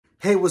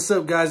Hey, what's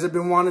up, guys? I've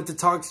been wanting to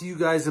talk to you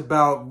guys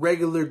about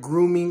regular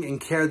grooming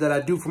and care that I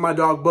do for my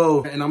dog,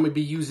 Bo. And I'm going to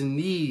be using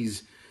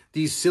these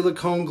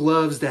silicone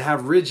gloves that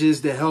have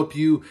ridges that help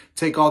you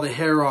take all the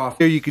hair off.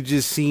 Here you could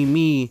just see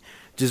me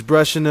just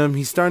brushing him.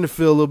 He's starting to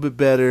feel a little bit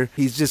better.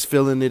 He's just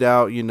filling it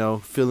out, you know,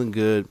 feeling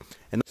good.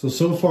 And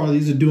so far,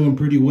 these are doing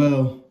pretty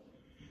well.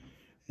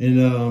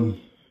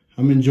 And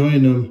I'm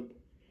enjoying them.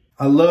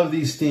 I love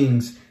these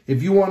things.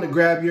 If you want to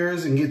grab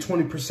yours and get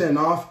 20%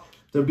 off,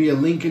 there'll be a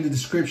link in the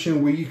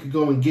description where you could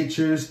go and get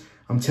yours.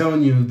 I'm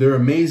telling you, they're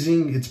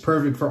amazing. It's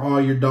perfect for all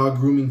your dog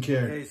grooming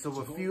care. Okay, so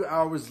a few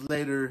hours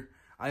later,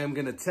 I am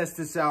going to test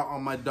this out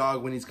on my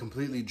dog when he's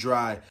completely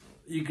dry.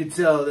 You can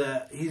tell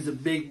that he's a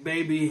big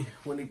baby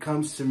when it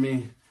comes to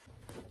me.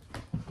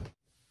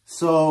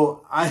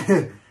 So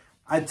I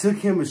took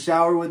him a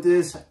shower with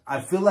this. I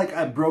feel like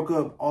I broke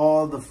up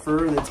all the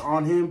fur that's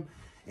on him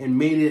and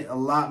made it a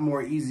lot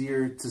more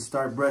easier to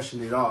start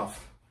brushing it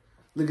off.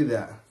 Look at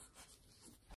that.